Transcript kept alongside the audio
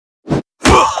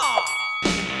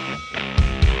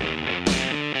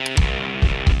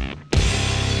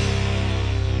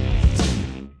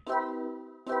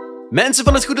Mensen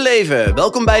van het goede leven,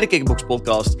 welkom bij de Kickbox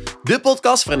Podcast. De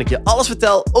podcast waarin ik je alles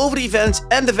vertel over de events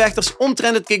en de vechters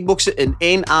omtrent het kickboksen in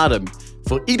één adem.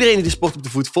 Voor iedereen die de sport op de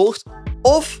voet volgt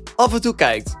of af en toe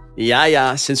kijkt.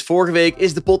 Ja, sinds vorige week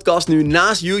is de podcast nu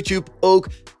naast YouTube ook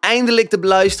eindelijk te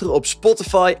beluisteren op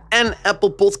Spotify en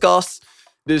Apple Podcasts.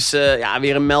 Dus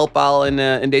weer een mijlpaal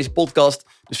in deze podcast.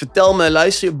 Dus vertel me,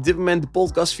 luister je op dit moment de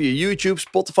podcast via YouTube,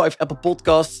 Spotify of Apple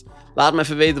Podcasts? Laat me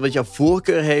even weten wat jouw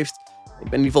voorkeur heeft. Ik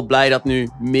ben in ieder geval blij dat nu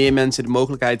meer mensen de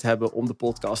mogelijkheid hebben om de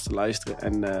podcast te luisteren.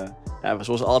 En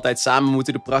zoals altijd, samen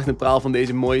moeten de pracht en praal van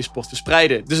deze mooie sport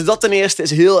verspreiden. Dus dat ten eerste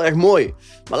is heel erg mooi.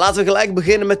 Maar laten we gelijk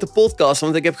beginnen met de podcast,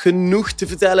 want ik heb genoeg te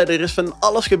vertellen. Er is van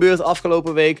alles gebeurd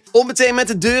afgelopen week. Om meteen met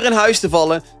de deur in huis te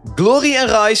vallen. Glory en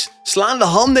Rice slaan de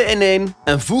handen ineen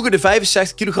en voegen de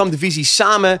 65 kg divisie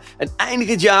samen. En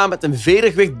eindigen het jaar met een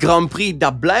vedergewicht Grand Prix.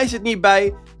 Daar blijft het niet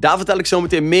bij. Daar vertel ik zo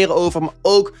meteen meer over, maar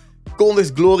ook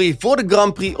kondigt Glory voor de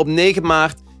Grand Prix op 9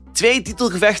 maart 2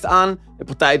 titelgevechten aan. De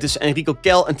partij tussen Enrico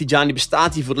Kell en Tijani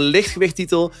Bestati voor de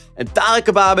lichtgewichttitel. En Tarek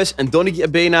Kababes en Donny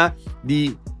Abena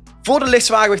die voor de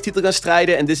lichtzwaargewichttitel gaan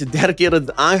strijden. En dit is de derde keer dat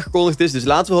het aangekondigd is. Dus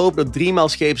laten we hopen dat 3 maal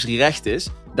scheepsrecht is.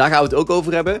 Daar gaan we het ook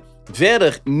over hebben.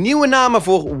 Verder nieuwe namen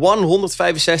voor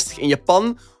 165 in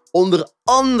Japan. Onder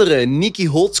andere Nieky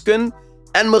Holzken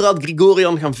en Murat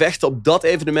Grigorian gaan vechten op dat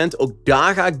evenement. Ook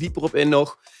daar ga ik dieper op in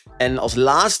nog. En als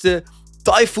laatste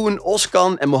Tayfun,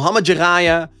 Ozcan en Mohammed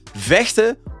Jaraya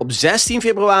vechten op 16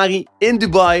 februari in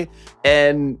Dubai.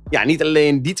 En ja, niet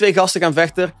alleen die 2 gasten gaan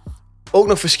vechten. Ook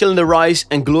nog verschillende Rise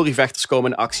en Glory vechters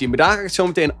komen in actie. Maar daar ga ik het zo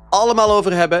meteen allemaal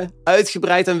over hebben.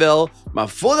 Uitgebreid en wel. Maar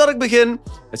voordat ik begin,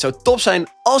 het zou tof zijn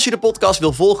als je de podcast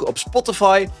wil volgen op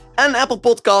Spotify en Apple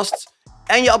Podcasts.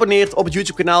 En je abonneert op het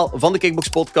YouTube kanaal van de Kickbox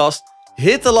Podcast.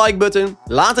 Hit de like button,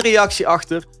 laat een reactie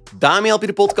achter. Daarmee help je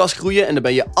de podcast groeien en dan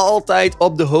ben je altijd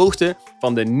op de hoogte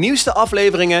van de nieuwste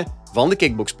afleveringen van de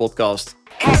Kickbox Podcast.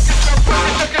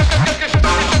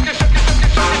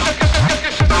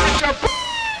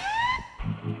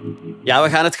 Ja, we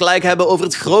gaan het gelijk hebben over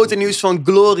het grote nieuws van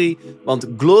Glory. Want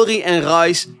Glory en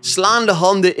Rice slaan de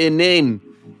handen ineen.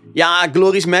 Ja,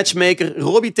 Glory's matchmaker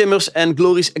Robbie Timmers en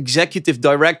Glory's executive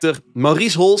director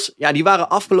Maurice Hols, ja, die waren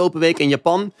afgelopen week in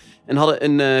Japan en hadden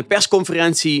een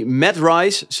persconferentie met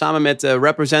Rice, samen met de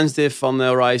representative van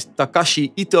Rice,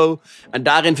 Takashi Ito. En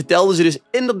daarin vertelden ze dus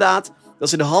inderdaad dat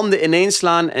ze de handen ineens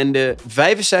slaan en de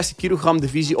 65 kg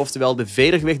divisie, oftewel de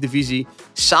vedergewicht divisie,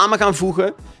 samen gaan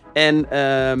voegen. En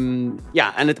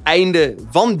aan het einde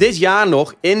van dit jaar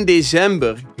nog, in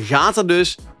december, gaat er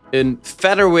dus een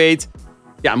featherweight,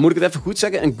 ja, moet ik het even goed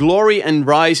zeggen, een Glory and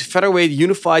Rice Featherweight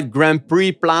Unified Grand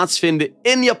Prix plaatsvinden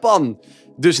in Japan.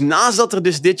 Dus naast dat er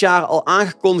dus dit jaar al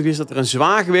aangekondigd is dat er een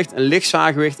zwaargewicht, een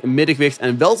lichtzwaargewicht, een middengewicht en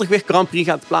een weltergewicht Grand Prix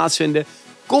gaat plaatsvinden,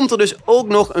 komt er dus ook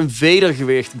nog een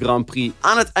vedergewicht Grand Prix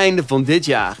aan het einde van dit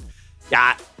jaar.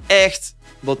 Ja, echt,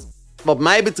 wat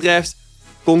mij betreft,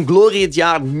 kon Glory het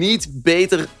jaar niet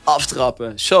beter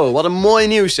aftrappen. Zo, wat een mooi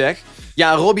nieuws zeg.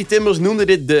 Ja, Robbie Timmers noemde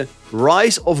dit de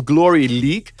Rise of Glory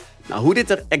League. Nou, hoe dit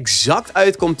er exact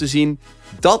uit komt te zien,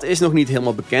 dat is nog niet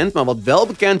helemaal bekend. Maar wat wel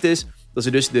bekend is, dat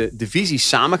ze dus de divisies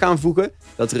samen gaan voegen.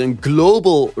 Dat er een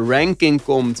global ranking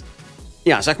komt.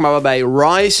 Ja, zeg maar waarbij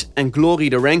Rise en Glory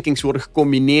de rankings worden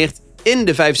gecombineerd in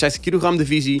de 65 kg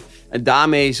divisie. En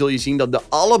daarmee zul je zien dat de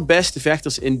allerbeste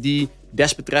vechters in die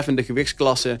desbetreffende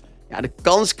gewichtsklasse de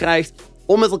kans krijgt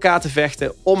om met elkaar te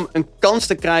vechten. Om een kans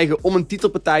te krijgen om een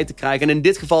titelpartij te krijgen. En in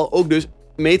dit geval ook dus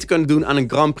mee te kunnen doen aan een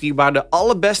Grand Prix waar de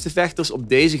allerbeste vechters op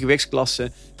deze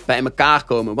gewichtsklasse bij elkaar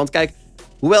komen. Want kijk,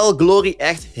 hoewel Glory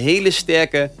echt hele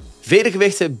sterke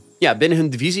vedergewichten binnen hun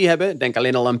divisie hebben. Denk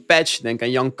alleen al aan Patch, denk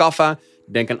aan Jan Kaffa,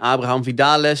 denk aan Abraham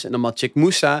Vidales en dan Maciek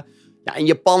Moussa. Ja, in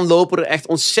Japan lopen er echt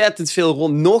ontzettend veel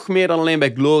rond, nog meer dan alleen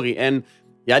bij Glory. En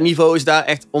ja, het niveau is daar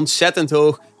echt ontzettend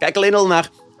hoog. Kijk alleen al naar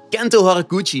Kento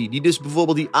Haraguchi, die dus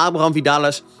bijvoorbeeld die Abraham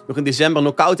Vidales nog in december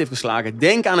knock-out heeft geslagen.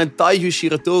 Denk aan een Taiju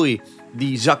Shiratori,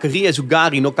 die Zakaria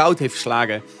Zugari knock-out heeft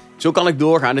geslagen. Zo kan ik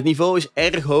doorgaan. Het niveau is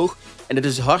erg hoog. En het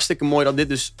is hartstikke mooi dat dit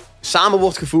dus samen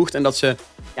wordt gevoegd. En dat ze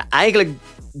eigenlijk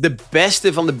de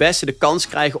beste van de beste de kans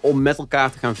krijgen om met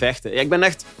elkaar te gaan vechten. Ja, ik ben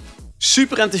echt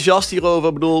super enthousiast hierover.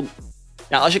 Ik bedoel,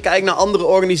 als je kijkt naar andere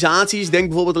organisaties, denk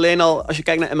bijvoorbeeld alleen al als je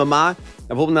kijkt naar MMA,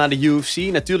 bijvoorbeeld naar de UFC.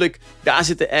 Natuurlijk, daar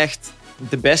zitten echt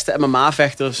de beste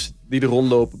MMA-vechters die er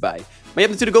rondlopen bij. Maar je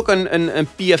hebt natuurlijk ook een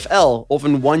PFL of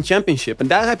een One Championship. En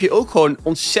daar heb je ook gewoon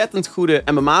ontzettend goede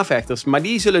MMA-vechters. Maar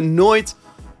die zullen nooit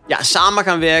samen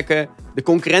gaan werken. De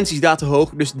concurrentie is daar te hoog.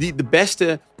 Dus de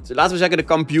beste, laten we zeggen de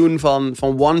kampioen van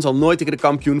One zal nooit tegen de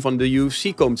kampioen van de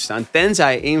UFC komen te staan.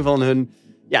 Tenzij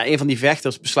een van die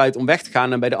vechters besluit om weg te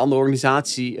gaan en bij de andere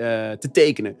organisatie te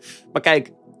tekenen. Maar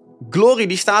kijk, Glory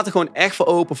die staat er gewoon echt voor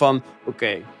open van...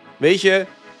 Oké, weet je...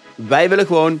 Wij willen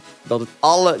gewoon dat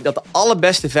de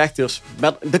allerbeste vechters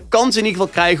de kans in ieder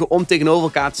geval krijgen om tegenover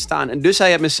elkaar te staan. En dus hij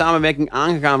heeft een samenwerking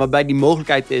aangegaan waarbij die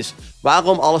mogelijkheid is.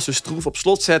 Waarom alles zo stroef op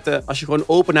slot zetten als je gewoon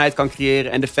openheid kan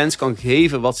creëren en de fans kan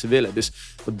geven wat ze willen. Dus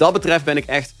wat dat betreft ben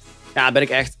ik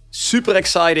echt super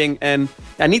exciting. En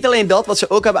ja, niet alleen dat, wat ze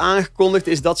ook hebben aangekondigd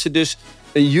is dat ze dus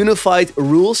een unified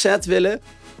rule set willen.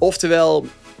 Oftewel...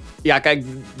 Ja, kijk,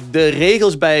 de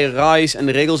regels bij Rise en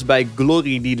de regels bij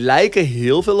Glory, die lijken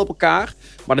heel veel op elkaar.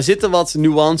 Maar er zitten wat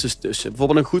nuances tussen.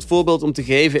 Bijvoorbeeld een goed voorbeeld om te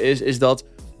geven is dat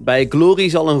bij Glory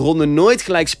zal een ronde nooit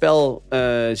gelijkspel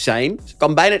zijn.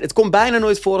 Het komt bijna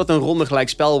nooit voor dat een ronde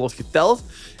gelijkspel wordt geteld.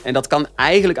 En dat kan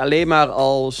eigenlijk alleen maar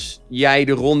als jij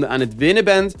de ronde aan het winnen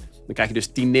bent. Dan krijg je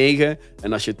dus 10-9.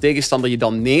 En als je tegenstander je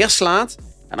dan neerslaat...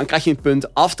 En dan krijg je een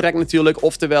punt aftrek natuurlijk.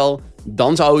 Oftewel,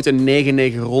 dan zou het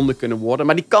een 9-9 ronde kunnen worden.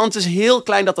 Maar die kans is heel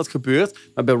klein dat dat gebeurt.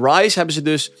 Maar bij Rise hebben ze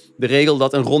dus de regel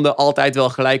dat een ronde altijd wel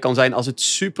gelijk kan zijn als het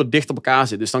super dicht op elkaar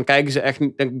zit. Dus dan kijken ze echt...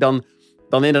 Dan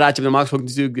inderdaad, je hebt normaal gesproken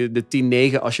natuurlijk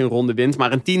de 10-9 als je een ronde wint.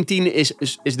 Maar een 10-10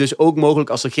 is dus ook mogelijk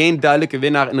als er geen duidelijke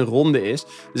winnaar in een ronde is.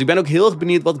 Dus ik ben ook heel erg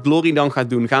benieuwd wat Glory dan gaat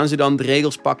doen. Gaan ze dan de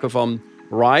regels pakken van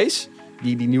Rise,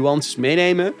 die nuances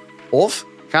meenemen? Of...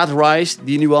 gaat Rise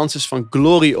die nuances van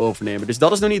Glory overnemen. Dus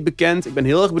dat is nog niet bekend. Ik ben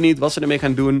heel erg benieuwd wat ze ermee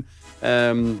gaan doen.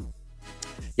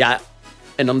 Ja,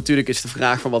 en dan natuurlijk is de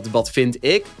vraag van wat vind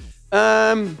ik.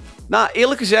 Nou,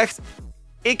 eerlijk gezegd,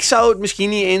 ik zou het misschien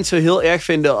niet eens zo heel erg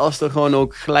vinden als er gewoon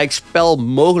ook gelijk spel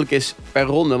mogelijk is per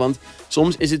ronde. Want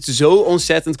soms is het zo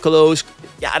ontzettend close.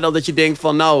 Ja, dat je denkt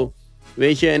van nou,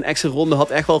 weet je, een extra ronde had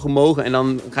echt wel gemogen. En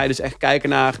dan ga je dus echt kijken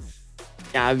naar...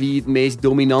 Ja, wie het meest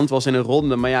dominant was in een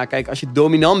ronde. Maar ja, kijk, als je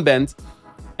dominant bent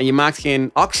en je maakt geen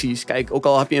acties... Kijk, ook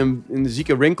al heb je een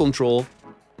zieke ring control...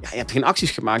 Ja, je hebt geen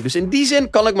acties gemaakt. Dus in die zin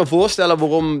kan ik me voorstellen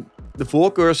waarom de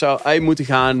voorkeur zou uit moeten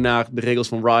gaan naar de regels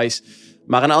van Rise.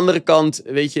 Maar aan de andere kant,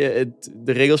 weet je,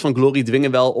 de regels van Glory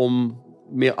dwingen wel om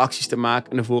meer acties te maken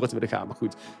en naar voren te willen gaan. Maar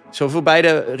goed, zo voor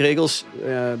beide regels,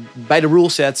 beide rule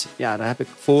sets, ja, daar heb ik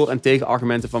voor- en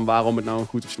tegenargumenten van waarom het nou een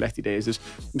goed of slecht idee is. Dus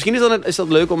misschien is dat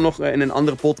leuk om nog in een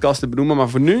andere podcast te benoemen. Maar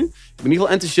voor nu, ik ben in ieder geval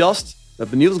enthousiast. Ik ben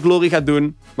benieuwd wat Glory gaat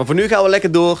doen. Maar voor nu gaan we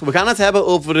lekker door. We gaan het hebben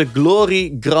over de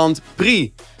Glory Grand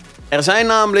Prix. Er zijn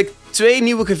namelijk 2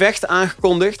 nieuwe gevechten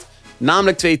aangekondigd.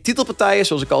 Namelijk 2 titelpartijen,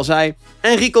 zoals ik al zei.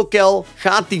 Enrico Kell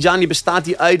gaat Tijani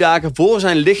Bestati uitdagen voor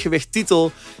zijn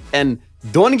lichtgewichttitel. En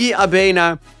Dongi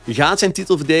Abena gaat zijn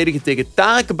titel verdedigen tegen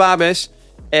Tarek Babes.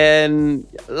 En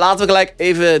laten we gelijk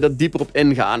even er dieper op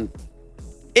ingaan.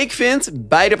 Ik vind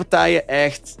beide partijen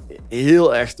echt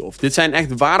heel erg tof. Dit zijn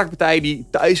echt waardige partijen die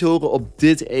thuis horen op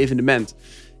dit evenement.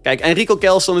 Kijk, Enrico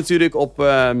Kell stond natuurlijk op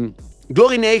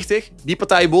Glory 90. Die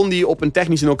partij won die op een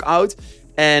technische knockout.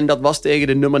 En dat was tegen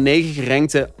de nummer 9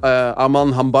 gerankte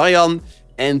Arman Hambaryan.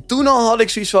 En toen al had ik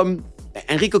zoiets van...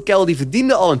 Enrico Kell die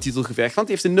verdiende al een titelgevecht. Want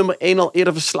die heeft de nummer 1 al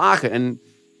eerder verslagen. En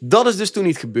dat is dus toen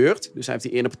niet gebeurd. Dus hij heeft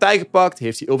die ene partij gepakt.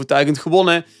 Heeft hij overtuigend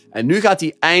gewonnen. En nu gaat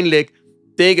hij eindelijk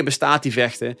tegen Bestati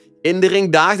vechten. In de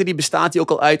ring daagde die Bestati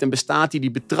ook al uit. En Bestati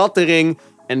die betrad de ring.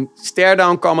 En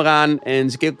stare-down kwam eraan. En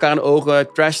ze keken elkaar in de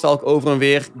ogen. Trash talk over en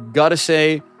weer. Gotta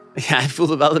say. Ja, hij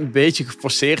voelde wel een beetje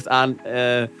geforceerd aan.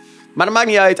 Maar dat maakt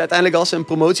niet uit. Uiteindelijk als ze een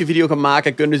promotievideo gaan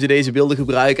maken, kunnen ze deze beelden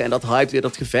gebruiken. En dat hypt weer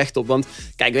dat gevecht op. Want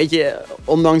kijk, weet je,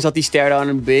 ondanks dat die stare-down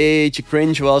een beetje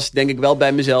cringe was, denk ik wel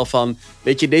bij mezelf van...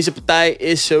 Weet je, deze partij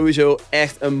is sowieso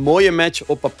echt een mooie match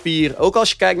op papier. Ook als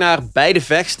je kijkt naar beide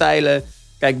vechtstijlen.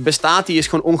 Kijk, Bestati is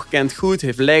gewoon ongekend goed.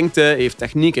 Heeft lengte, heeft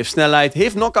techniek, heeft snelheid,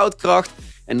 heeft knockoutkracht.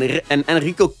 En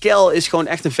Enrico Kell is gewoon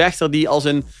echt een vechter die als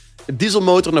een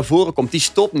dieselmotor naar voren komt. Die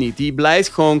stopt niet. Die blijft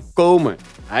gewoon komen.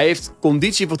 Hij heeft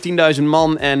conditie voor 10.000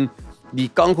 man en die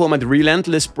kan gewoon met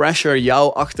relentless pressure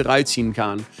jou achteruit zien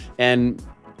gaan. En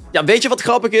ja, weet je wat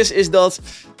grappig is? Is dat,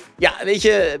 ja, weet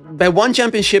je, bij One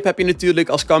Championship heb je natuurlijk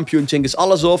als kampioen Cengiz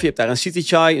Alazov. Je hebt daar een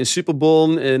Siticai, een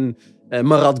Superbon, een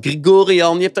Marat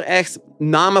Grigorian. Je hebt er echt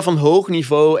namen van hoog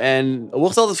niveau en er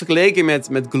wordt altijd vergeleken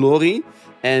met Glory.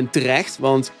 En terecht,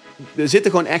 want er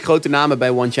zitten gewoon echt grote namen bij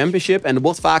One Championship. En er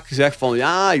wordt vaak gezegd van,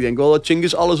 ja, ik denk wel dat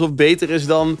Cengiz Alazov beter is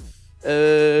dan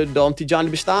Tijani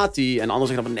Bestati. En anderen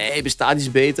zeggen van, nee, Bestati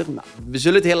is beter. Nou, we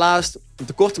zullen het helaas op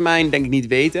de korte termijn denk ik niet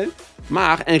weten.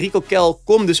 Maar Enrico Kell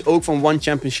komt dus ook van One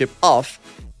Championship af.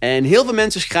 En heel veel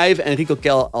mensen schrijven Enrico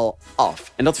Kell al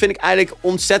af. En dat vind ik eigenlijk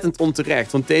ontzettend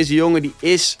onterecht. Want deze jongen die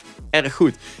is erg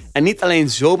goed. En niet alleen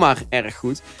zomaar erg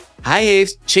goed. Hij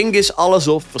heeft Cengiz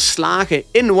Alazov verslagen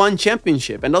in One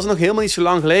Championship. En dat is nog helemaal niet zo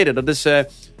lang geleden. Dat is,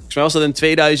 volgens mij was dat in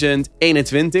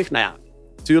 2021. Nou ja,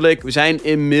 natuurlijk, we zijn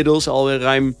inmiddels alweer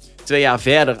ruim 2 jaar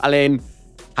verder. Alleen,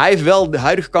 hij heeft wel de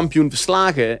huidige kampioen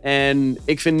verslagen. En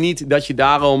ik vind niet dat je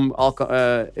daarom...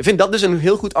 ik vind dat dus een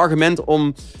heel goed argument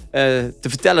om te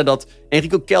vertellen dat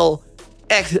Enrico Kell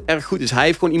echt erg goed is. Hij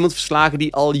heeft gewoon iemand verslagen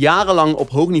die al jarenlang op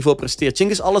hoog niveau presteert.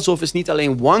 Cengiz Alasov is niet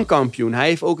alleen one-kampioen. Hij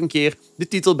heeft ook een keer de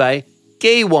titel bij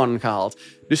K1 gehaald.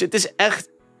 Dus het is echt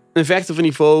een vechter van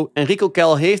niveau. Enrico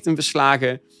Kell heeft hem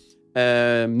verslagen.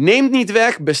 Neemt niet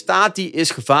weg, bestaat die,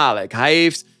 is gevaarlijk. Hij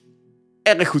heeft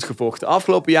erg goed gevochten.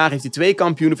 Afgelopen jaar heeft hij 2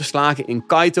 kampioenen verslagen in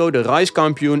Kaito, de Rise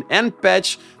kampioen, en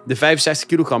Patch, de 65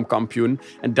 kilogram kampioen.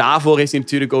 En daarvoor heeft hij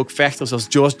natuurlijk ook vechters als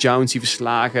Josh Jonesy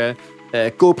verslagen,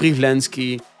 Kopri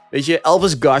Vlensky, weet je,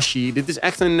 Elvis Gashi. Dit is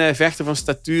echt een vechter van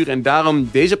statuur en daarom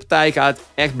deze partij gaat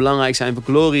echt belangrijk zijn voor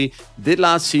Glory. Dit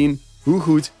laat zien hoe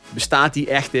goed bestaat die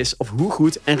echt is of hoe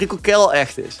goed Enrico Kell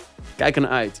echt is. Kijk er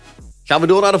naar uit. Gaan we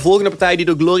door naar de volgende partij die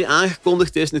door Glory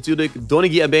aangekondigd is. Natuurlijk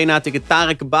Donigi Abena tegen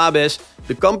Tarek Babes.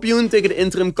 De kampioen tegen de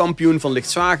interim kampioen van licht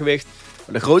zwaargewicht.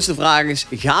 Maar de grootste vraag is,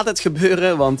 gaat het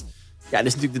gebeuren? Want ja, dit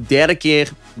is natuurlijk de 3e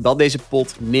keer dat deze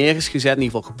pot neer is gezet. In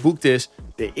ieder geval geboekt is.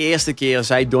 De eerste keer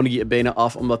zei Donigi Abena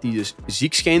af omdat hij dus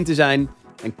ziek scheen te zijn.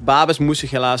 En Babes moest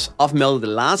zich helaas afmelden de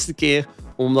laatste keer.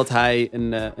 Omdat hij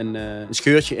een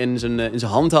scheurtje in zijn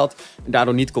hand had. En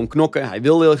daardoor niet kon knokken. Hij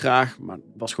wilde heel graag, maar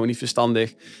was gewoon niet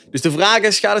verstandig. Dus de vraag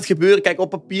is, gaat het gebeuren? Kijk, op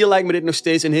papier lijkt me dit nog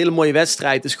steeds een hele mooie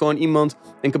wedstrijd. Het is gewoon iemand,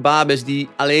 een Babes, die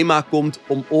alleen maar komt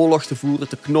om oorlog te voeren,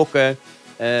 te knokken.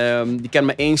 Die kan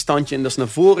maar 1 standje en dat is naar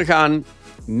voren gaan.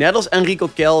 Net als Enrico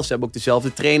Kell, ze hebben ook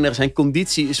dezelfde trainer. Zijn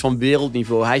conditie is van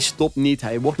wereldniveau. Hij stopt niet,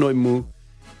 hij wordt nooit moe.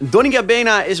 Donigi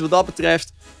Abena is wat dat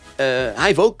betreft... hij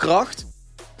heeft ook kracht.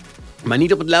 Maar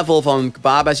niet op het level van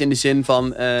Babes in de zin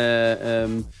van...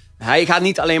 hij gaat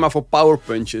niet alleen maar voor power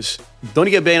punches.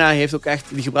 Donigi Abena heeft ook echt...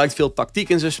 Die gebruikt veel tactiek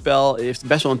in zijn spel. Hij heeft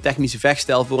best wel een technische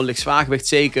vechtstijl voor een licht zwaargewicht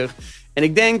zeker. En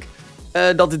ik denk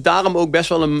dat het daarom ook best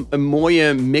wel een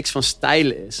mooie mix van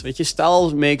stijlen is. Weet je,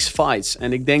 style makes fights.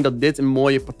 En ik denk dat dit een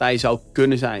mooie partij zou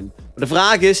kunnen zijn. Maar de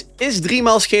vraag is 3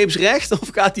 maal scheepsrecht of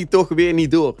gaat hij toch weer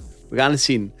niet door? We gaan het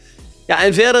zien. Ja,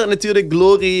 en verder natuurlijk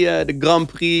Glory, de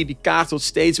Grand Prix. Die kaart wordt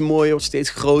steeds mooier, wordt steeds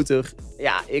groter.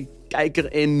 Ja, ik kijk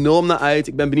er enorm naar uit.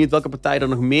 Ik ben benieuwd welke partijen er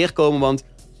nog meer komen. Want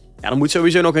ja, er moet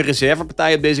sowieso nog een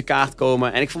reservepartij op deze kaart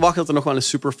komen. En ik verwacht dat er nog wel een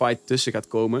superfight tussen gaat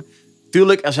komen.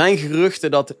 Tuurlijk, er zijn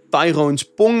geruchten dat Tyrone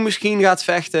Spong misschien gaat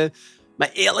vechten. Maar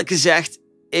eerlijk gezegd,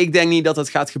 ik denk niet dat het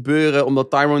gaat gebeuren. Omdat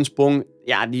Tyrone Spong,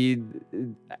 ja,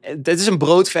 het is een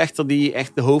broodvechter die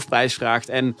echt de hoofdprijs vraagt.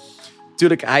 En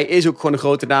natuurlijk, hij is ook gewoon een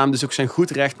grote naam, dus ook zijn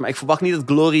goed recht. Maar ik verwacht niet dat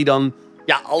Glory dan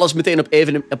alles meteen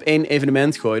op één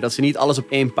evenement gooit. Dat ze niet alles op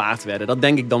 1 paard wedden. Dat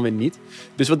denk ik dan weer niet.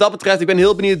 Dus wat dat betreft, ik ben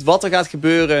heel benieuwd wat er gaat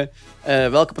gebeuren.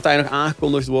 Welke partij nog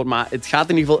aangekondigd wordt. Maar het gaat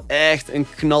in ieder geval echt een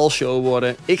knalshow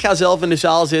worden. Ik ga zelf in de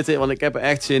zaal zitten, want ik heb er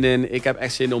echt zin in. Ik heb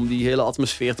echt zin om die hele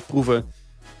atmosfeer te proeven.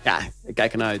 Ja, ik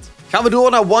kijk ernaar uit. Gaan we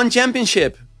door naar One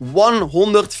Championship.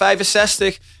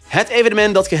 165. Het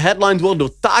evenement dat geheadlined wordt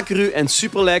door Takeru en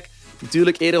Superleg.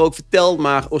 Natuurlijk eerder ook verteld,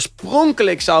 maar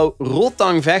oorspronkelijk zou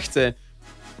Rotang vechten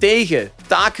tegen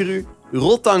Takeru.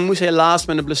 Rotang moest helaas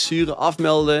met een blessure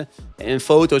afmelden. In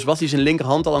foto's was hij zijn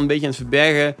linkerhand al een beetje aan het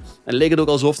verbergen. En leek het ook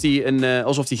alsof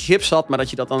hij gips had, maar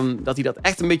dat hij dat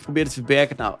echt een beetje probeerde te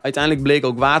verbergen. Nou, uiteindelijk bleek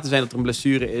ook waar te zijn dat er een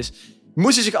blessure is.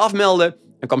 Moest hij zich afmelden.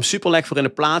 En kwam Superleg voor in de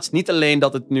plaats. Niet alleen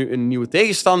dat het nu een nieuwe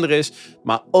tegenstander is,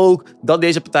 maar ook dat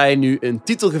deze partij nu een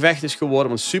titelgevecht is geworden.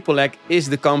 Want Superleg is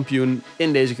de kampioen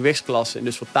in deze gewichtsklasse. En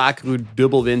dus voor Takeru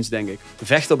dubbel winst, denk ik.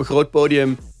 Vechten op een groot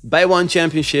podium bij One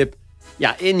Championship.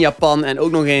 Ja, in Japan en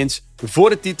ook nog eens voor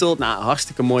de titel. Nou,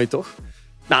 hartstikke mooi toch?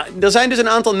 Nou, er zijn dus een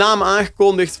aantal namen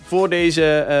aangekondigd voor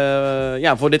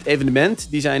dit evenement.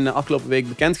 Die zijn afgelopen week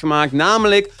bekendgemaakt.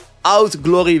 Namelijk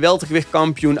oud-Glory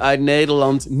weltergewichtkampioen uit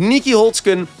Nederland, Nieky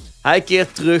Holzken. Hij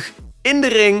keert terug in de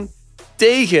ring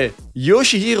tegen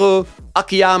Yoshihiro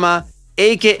Akiyama,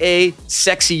 a.k.a.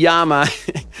 Sexyama.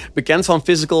 Bekend van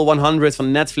Physical 100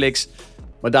 van Netflix.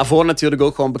 Maar daarvoor natuurlijk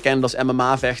ook gewoon bekend als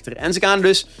MMA-vechter. En ze gaan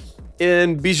dus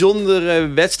een bijzondere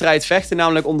wedstrijd vechten,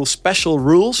 namelijk onder special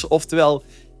rules. Oftewel,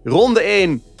 ronde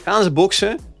 1 gaan ze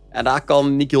boksen. En daar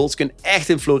kan Nieky Holzken echt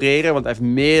in floreren, want hij heeft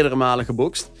meerdere malen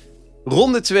gebokst.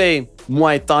 Ronde 2,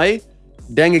 Muay Thai.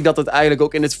 Denk ik dat het eigenlijk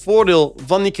ook in het voordeel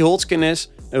van Nieky Holzken is.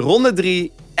 Ronde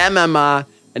 3, MMA.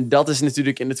 En dat is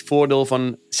natuurlijk in het voordeel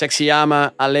van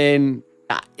Sexyama. Alleen,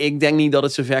 ja, ik denk niet dat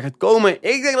het zover gaat komen.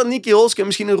 Ik denk dat Nieky Holzken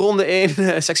misschien in ronde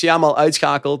 1 Sexyama al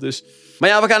uitschakelt. Dus. Maar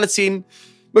ja, we gaan het zien.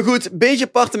 Maar goed, een beetje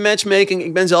aparte matchmaking.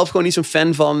 Ik ben zelf gewoon niet zo'n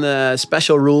fan van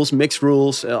special rules, mixed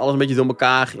rules. Alles een beetje door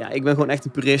elkaar. Ja, ik ben gewoon echt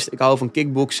een purist. Ik hou van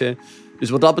kickboksen. Dus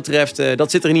wat dat betreft,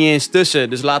 dat zit er niet eens tussen.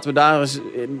 Dus laten we daar eens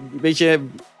een beetje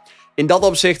in dat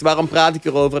opzicht, waarom praat ik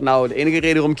erover? Nou, de enige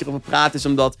reden waarom ik erover praat is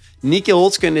omdat Nieky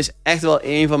Holzken is echt wel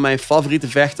een van mijn favoriete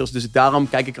vechters. Dus daarom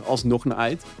kijk ik er alsnog naar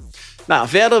uit. Nou,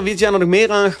 verder, wie zijn er nog meer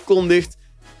aangekondigd?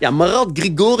 Ja, Marat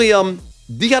Grigorian,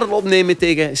 die gaat het opnemen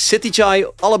tegen Sitthichai.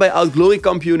 Allebei oud-Glory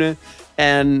kampioenen.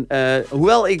 En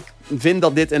hoewel ik vind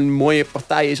dat dit een mooie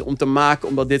partij is om te maken,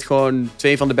 omdat dit gewoon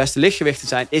 2 van de beste lichtgewichten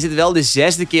zijn, is het wel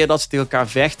de 6e keer dat ze tegen elkaar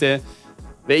vechten.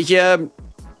 Weet je,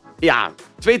 ja,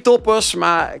 2 toppers,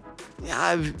 maar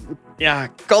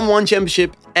kan One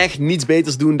Championship echt niets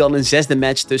beters doen dan een 6e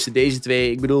match tussen deze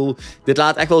 2. Ik bedoel, dit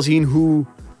laat echt wel zien hoe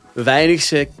weinig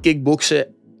ze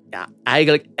kickboksen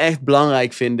eigenlijk echt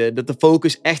belangrijk vinden. Dat de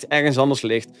focus echt ergens anders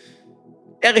ligt.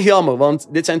 Erg jammer, want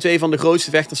dit zijn 2 van de grootste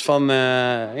vechters van,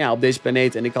 op deze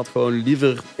planeet. En ik had gewoon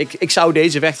liever... Ik zou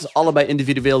deze vechters allebei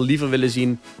individueel liever willen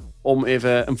zien. Om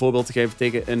even een voorbeeld te geven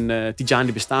tegen een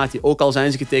Tijani Bestati. Ook al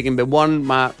zijn ze getekend bij One.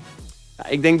 Maar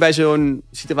ik denk bij zo'n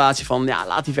situatie van...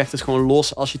 laat die vechters gewoon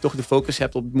los als je toch de focus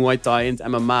hebt op Muay Thai en het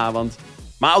MMA.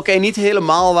 Maar oké, niet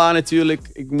helemaal waar natuurlijk.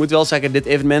 Ik moet wel zeggen, dit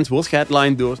evenement wordt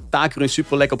geheadlined door Takeru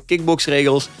Superlek op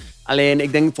kickboxregels. Alleen,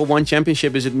 ik denk voor One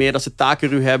Championship is het meer dat ze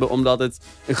Takeru hebben omdat het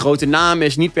een grote naam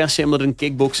is. Niet per se omdat het een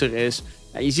kickboxer is.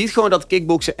 Ja, je ziet gewoon dat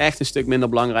kickboksen echt een stuk minder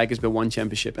belangrijk is bij One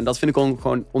Championship. En dat vind ik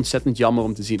gewoon ontzettend jammer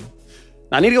om te zien.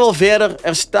 Nou, in ieder geval verder,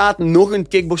 er staat nog een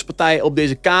kickboxpartij op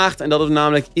deze kaart. En dat is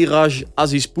namelijk Iraj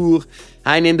Azizpour.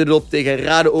 Hij neemt het op tegen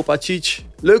Rade Opacic.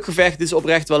 Leuk gevecht, dit is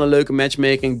oprecht wel een leuke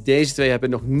matchmaking. Deze 2 hebben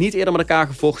nog niet eerder met elkaar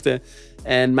gevochten.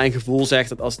 En mijn gevoel zegt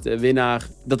dat als de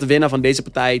winnaar van deze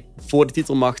partij voor de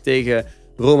titel mag tegen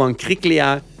Roman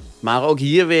Kriklia. Maar ook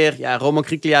hier weer, Roman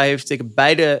Kriklia heeft tegen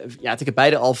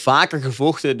beide al vaker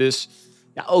gevochten. Dus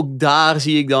ook daar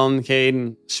zie ik dan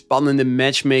geen spannende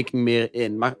matchmaking meer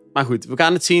in. Maar goed, we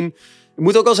gaan het zien. Ik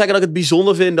moet ook al zeggen dat ik het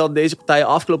bijzonder vind dat deze partijen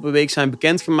afgelopen week zijn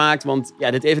bekendgemaakt. Want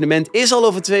dit evenement is al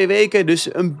over 2 weken.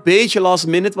 Dus een beetje last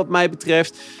minute wat mij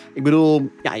betreft. Ik bedoel,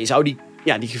 je zou die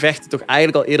gevechten toch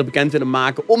eigenlijk al eerder bekend willen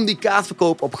maken om die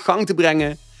kaartverkoop op gang te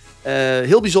brengen.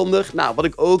 Heel bijzonder. Nou, wat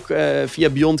ik ook via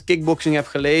Beyond Kickboxing heb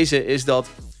gelezen is dat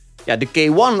de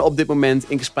K1 op dit moment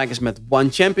in gesprek is met One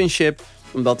Championship.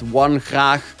 Omdat One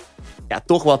graag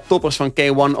toch wat toppers van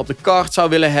K1 op de kaart zou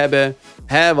willen hebben.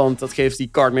 Want dat geeft die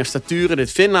kaart meer statuur.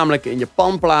 Dit vindt namelijk in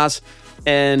Japan plaats.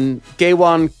 En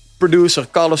K1-producer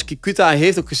Carlos Kikuta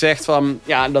heeft ook gezegd van,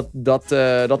 dat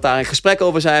daar een gesprek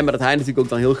over zijn. Maar dat hij natuurlijk ook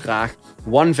dan heel graag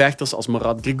One-vechters als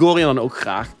Marat Grigorian dan ook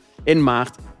graag in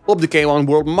maart op de K1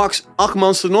 World Max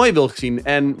 8-mans toernooi wil zien.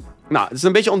 En het is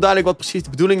een beetje onduidelijk wat precies de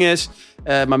bedoeling is.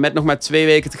 Maar met nog maar 2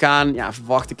 weken te gaan,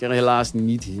 verwacht ik er helaas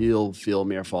niet heel veel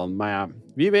meer van. Maar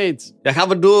wie weet. Gaan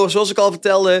we door, zoals ik al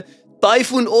vertelde.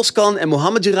 Tayfun Ozcan en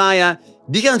Mohamed Jaraya,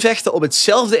 die gaan vechten op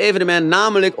hetzelfde evenement,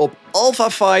 namelijk op Alpha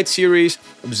Fight Series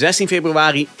op 16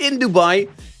 februari in Dubai.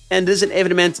 En dit is een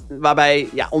evenement waarbij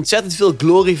ontzettend veel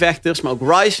Glory-vechters, maar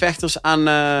ook Rise-vechters aan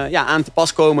te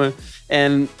pas komen.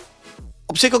 En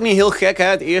op zich ook niet heel gek, hè?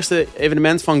 Het eerste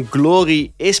evenement van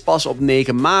Glory is pas op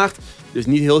 9 maart. Dus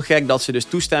niet heel gek dat ze dus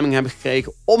toestemming hebben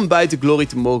gekregen om buiten Glory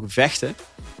te mogen vechten.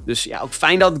 Dus ook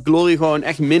fijn dat Glory gewoon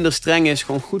echt minder streng is.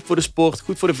 Gewoon goed voor de sport,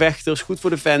 goed voor de vechters, goed voor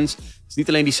de fans. Dus niet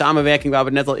alleen die samenwerking waar we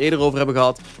het net al eerder over hebben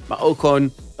gehad. Maar ook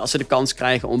gewoon dat ze de kans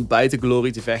krijgen om buiten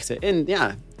Glory te vechten. In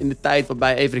de tijd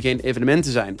waarbij even geen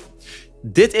evenementen zijn.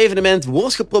 Dit evenement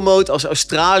wordt gepromoot als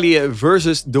Australië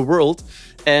versus the world.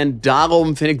 En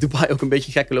daarom vind ik Dubai ook een beetje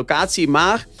een gekke locatie.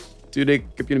 Maar natuurlijk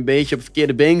heb je een beetje op het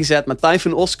verkeerde been gezet. Maar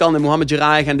Tayfun Ozcan en Mohamed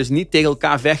Jaraya gaan dus niet tegen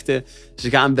elkaar vechten. Ze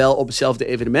gaan wel op hetzelfde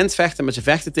evenement vechten. Maar ze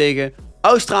vechten tegen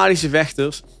Australische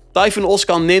vechters. Tayfun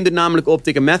Ozcan neemt het namelijk op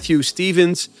tegen Matthew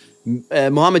Stevens.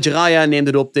 Mohamed Jaraya neemt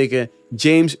het op tegen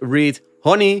James Reed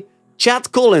Honey. Chad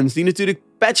Collins, die natuurlijk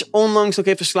Patch onlangs nog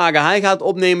heeft verslagen. Hij gaat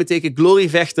opnemen tegen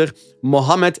Glory-vechter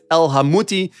Mohamed El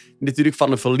Hamouti. Die natuurlijk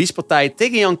van een verliespartij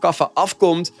tegen Jan Kaffa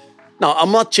afkomt. Nou,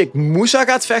 Amadchik Moussa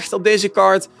gaat vechten op deze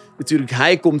card. Natuurlijk,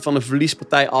 hij komt van een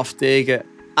verliespartij af tegen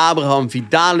Abraham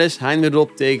Vidalis. Hij neemt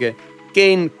op tegen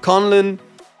Kane Conlon.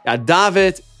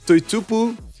 David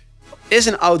Toitupu is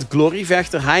een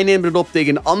oud-Glory-vechter. Hij neemt het op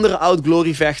tegen een andere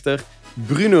oud-Glory-vechter.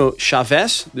 Bruno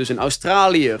Chavez, dus een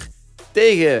Australiër,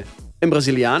 tegen een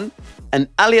Braziliaan. En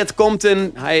Elliot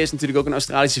Compton, hij is natuurlijk ook een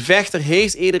Australische vechter,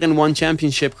 heeft eerder in One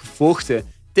Championship gevochten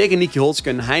tegen Nieky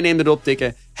Holzken. Hij neemt het op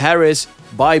tegen Harris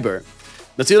Biber.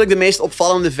 Natuurlijk de meest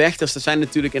opvallende vechters, dat zijn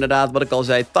natuurlijk inderdaad, wat ik al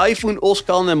zei, Tayfun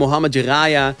Ozcan en Mohamed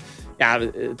Jaraya.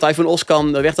 Tayfun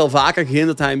Ozcan, er werd al vaker gehint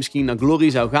dat hij misschien naar Glory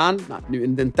zou gaan. Nu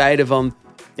in de tijden van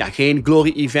geen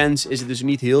Glory events is het dus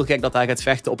niet heel gek dat hij gaat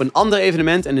vechten op een ander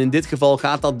evenement. En in dit geval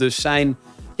gaat dat dus zijn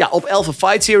op Alpha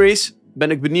Fight Series.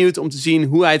 ben ik benieuwd om te zien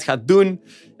hoe hij het gaat doen.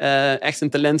 Echt een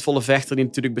talentvolle vechter die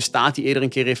natuurlijk bestaat, die eerder een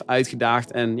keer heeft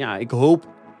uitgedaagd. En ja, ik hoop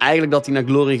eigenlijk dat hij naar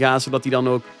Glory gaat, zodat hij dan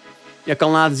ook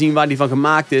kan laten zien waar hij van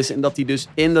gemaakt is. En dat hij dus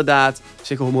inderdaad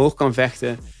zich omhoog kan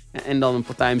vechten. En dan een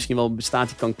partij misschien wel bestaat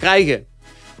die kan krijgen.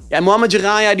 Ja, Mohamed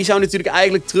Jaraya die zou natuurlijk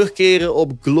eigenlijk terugkeren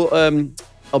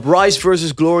op Rise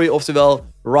vs Glory. Oftewel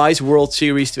Rise World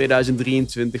Series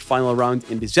 2023 Final Round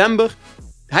in december.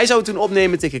 Hij zou het toen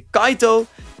opnemen tegen Kaito.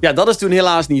 Ja, dat is toen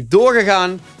helaas niet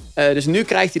doorgegaan. Dus nu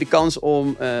krijgt hij de kans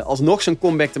om alsnog zijn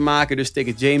comeback te maken. Dus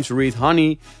tegen James Reed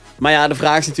Honey. Maar ja, de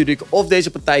vraag is natuurlijk of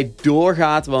deze partij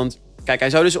doorgaat. Want kijk, hij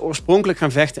zou dus oorspronkelijk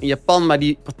gaan vechten in Japan. Maar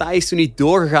die partij is toen niet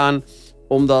doorgegaan.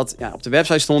 Omdat op de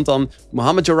website stond dan: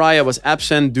 Mohamed Jaraya was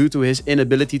absent due to his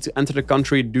inability to enter the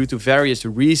country due to various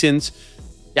reasons.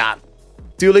 Ja,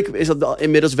 tuurlijk is dat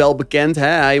inmiddels wel bekend. Hè?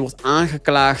 Hij wordt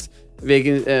aangeklaagd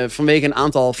vanwege een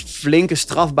aantal flinke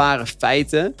strafbare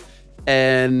feiten.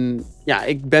 En ja,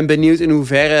 ik ben benieuwd in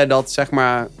hoeverre dat zeg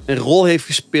maar een rol heeft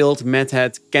gespeeld met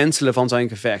het cancelen van zijn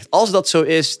gevecht. Als dat zo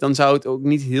is, dan zou het ook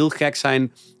niet heel gek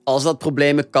zijn als dat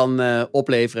problemen kan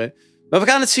opleveren. Maar we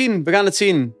gaan het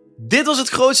zien. Dit was het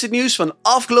grootste nieuws van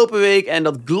afgelopen week. En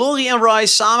dat Glory en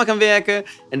Rise samen gaan werken.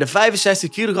 En de 65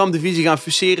 kilogram divisie gaan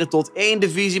fuseren tot één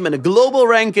divisie met een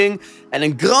global ranking. En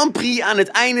een Grand Prix aan het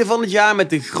einde van het jaar met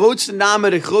de grootste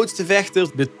namen, de grootste vechters.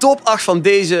 De top 8 van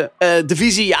deze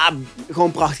divisie. Ja,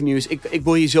 gewoon prachtig nieuws. Ik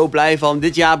word hier zo blij van.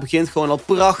 Dit jaar begint gewoon al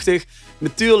prachtig.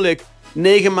 Natuurlijk,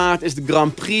 9 maart is de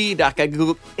Grand Prix. Daar kijk ik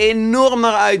ook enorm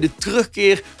naar uit. De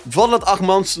terugkeer van het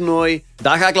 8-mans toernooi.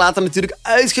 Daar ga ik later natuurlijk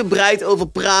uitgebreid over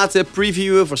praten,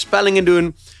 previewen, voorspellingen doen.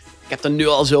 Ik heb er nu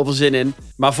al zoveel zin in.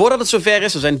 Maar voordat het zover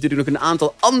is, er zijn natuurlijk nog een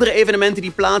aantal andere evenementen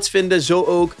die plaatsvinden. Zo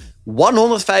ook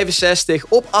 165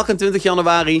 op 28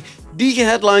 januari. Die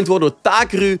geheadlined wordt door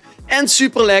Takeru en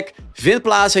Superlek. Vindt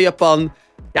plaats in Japan.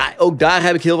 Ja, ook daar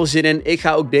heb ik heel veel zin in. Ik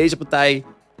ga ook deze partij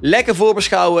lekker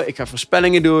voorbeschouwen. Ik ga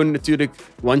voorspellingen doen. Natuurlijk,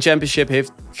 One Championship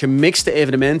heeft gemixte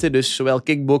evenementen. Dus zowel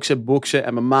kickboksen,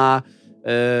 boksen, MMA,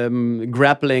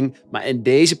 grappling. Maar in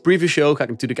deze preview show ga ik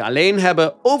natuurlijk alleen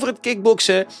hebben over het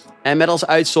kickboksen. En met als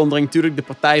uitzondering natuurlijk de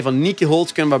partij van Nieky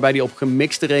Holzken, waarbij hij op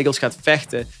gemixte regels gaat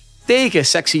vechten tegen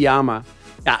Sexyama.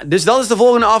 Ja, dus dat is de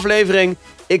volgende aflevering.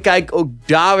 Ik kijk ook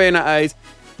daar weer naar uit.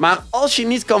 Maar als je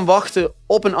niet kan wachten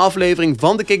op een aflevering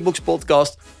van de Kickbox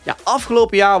Podcast. Ja,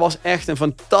 afgelopen jaar was echt een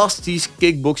fantastisch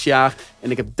kickboxjaar.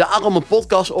 En ik heb daarom een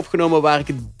podcast opgenomen waar ik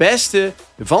het beste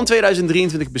van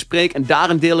 2023 bespreek. En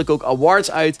daarin deel ik ook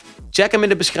awards uit. Check hem in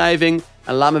de beschrijving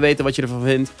en laat me weten wat je ervan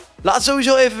vindt. Laat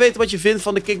sowieso even weten wat je vindt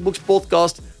van de Kickbox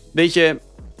Podcast. Weet je,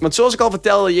 want zoals ik al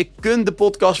vertelde, je kunt de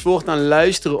podcast voortaan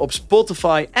luisteren op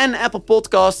Spotify en Apple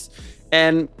Podcasts.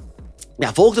 En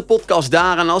ja, volg de podcast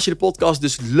daar. En als je de podcast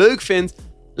dus leuk vindt,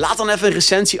 laat dan even een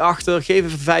recensie achter. Geef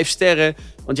even 5 sterren.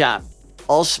 Want ja,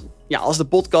 als de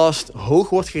podcast hoog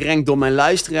wordt gerankt door mijn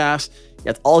luisteraars,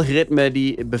 het algoritme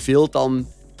die beveelt dan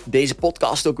deze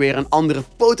podcast ook weer aan andere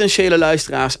potentiële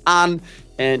luisteraars aan.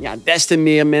 En ja, des te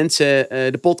meer mensen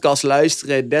de podcast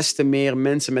luisteren, des te meer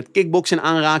mensen met kickbox in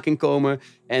aanraking komen.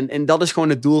 En dat is gewoon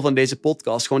het doel van deze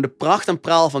podcast. Gewoon de pracht en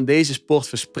praal van deze sport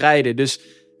verspreiden. Dus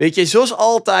weet je, zoals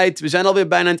altijd, we zijn alweer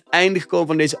bijna aan het einde gekomen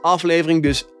van deze aflevering.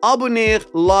 Dus abonneer,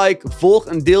 like, volg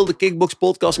en deel de Kickbox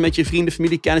Podcast met je vrienden,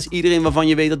 familie, kennis. Iedereen waarvan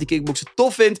je weet dat die kickboksen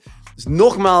tof vindt. Dus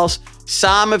nogmaals,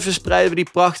 samen verspreiden we die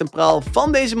pracht en praal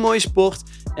van deze mooie sport.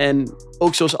 En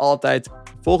ook zoals altijd,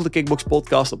 volg de Kickbox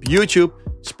Podcast op YouTube,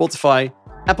 Spotify,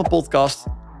 Apple Podcast,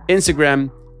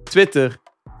 Instagram, Twitter,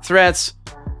 Threads.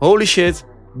 Holy shit,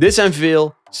 dit zijn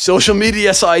veel social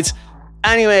media sites.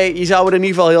 Anyway, je zou er in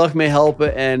ieder geval heel erg mee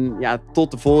helpen. En ja,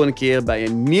 tot de volgende keer bij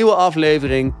een nieuwe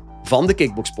aflevering van de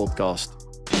Kickbox Podcast.